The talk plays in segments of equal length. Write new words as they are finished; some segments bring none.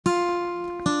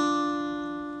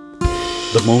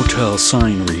The motel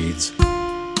sign reads,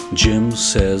 "Jim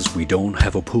says we don't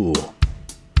have a pool,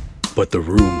 but the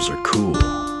rooms are cool."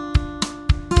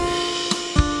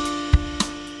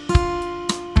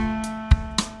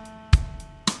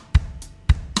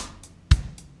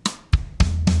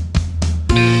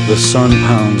 The sun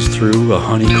pounds through a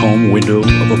honeycomb window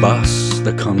of a bus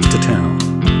that comes to town.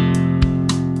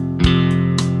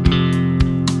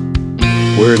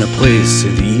 We're in a place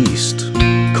in the east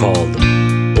called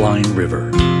Blind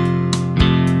River,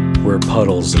 where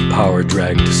puddles of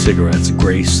power-dragged cigarettes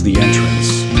grace the entrance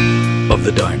of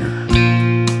the diner.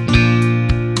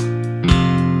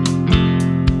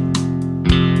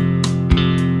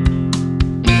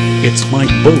 It's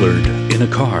Mike Bullard in a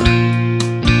car,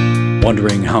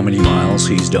 wondering how many miles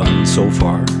he's done so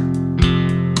far.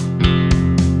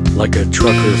 Like a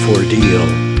trucker for a deal,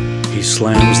 he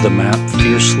slams the map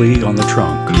fiercely on the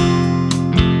trunk.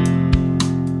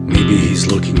 Maybe he's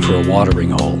looking for a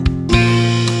watering hole,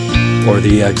 or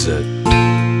the exit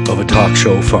of a talk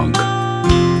show funk.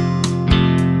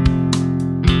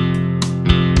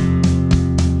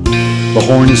 The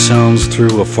horn sounds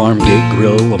through a farm gate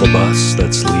grill of a bus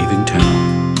that's leaving town.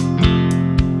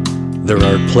 There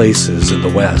are places in the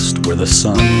West where the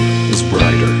sun is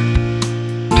brighter,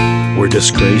 where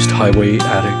disgraced highway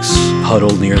addicts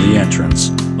huddle near the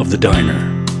entrance of the diner.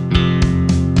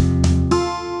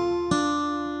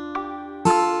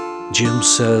 Jim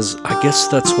says, "I guess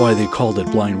that's why they called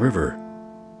it Blind River.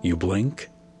 You blink,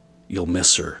 you'll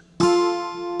miss her."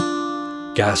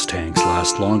 Gas tanks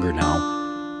last longer now,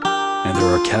 and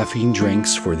there are caffeine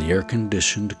drinks for the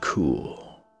air-conditioned cool.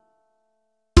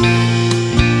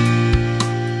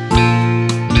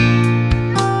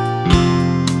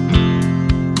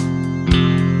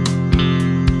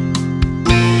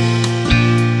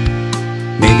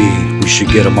 We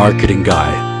should get a marketing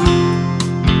guy.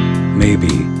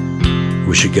 Maybe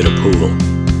we should get a pool.